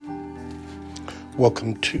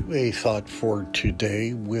Welcome to A Thought for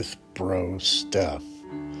Today with Bro Steph.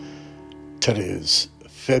 Today is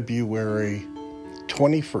February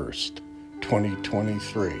 21st,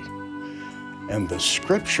 2023. And the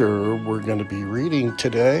scripture we're going to be reading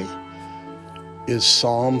today is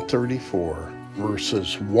Psalm 34,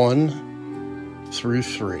 verses 1 through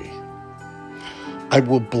 3. I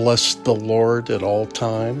will bless the Lord at all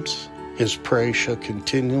times. His praise shall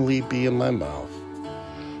continually be in my mouth.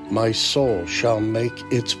 My soul shall make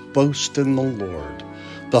its boast in the Lord.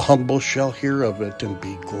 The humble shall hear of it and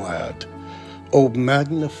be glad. O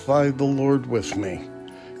magnify the Lord with me,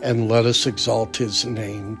 and let us exalt his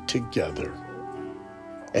name together.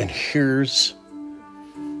 And here's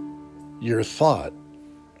your thought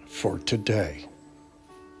for today.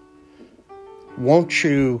 Won't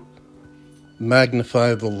you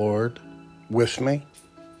magnify the Lord with me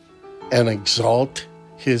and exalt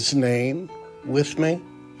his name with me?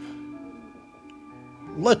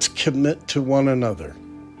 Let's commit to one another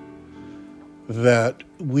that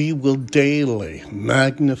we will daily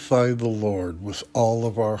magnify the Lord with all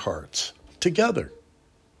of our hearts together.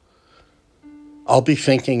 I'll be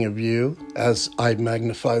thinking of you as I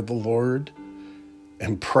magnify the Lord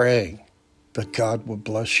and praying that God will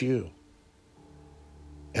bless you.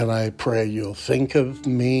 And I pray you'll think of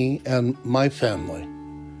me and my family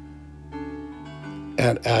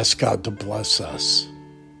and ask God to bless us.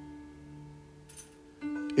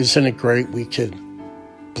 Isn't it great we could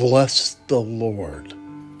bless the Lord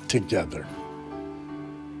together?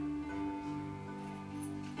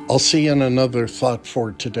 I'll see you in another thought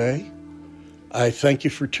for today. I thank you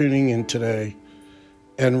for tuning in today.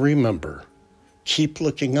 And remember, keep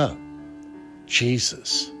looking up.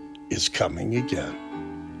 Jesus is coming again.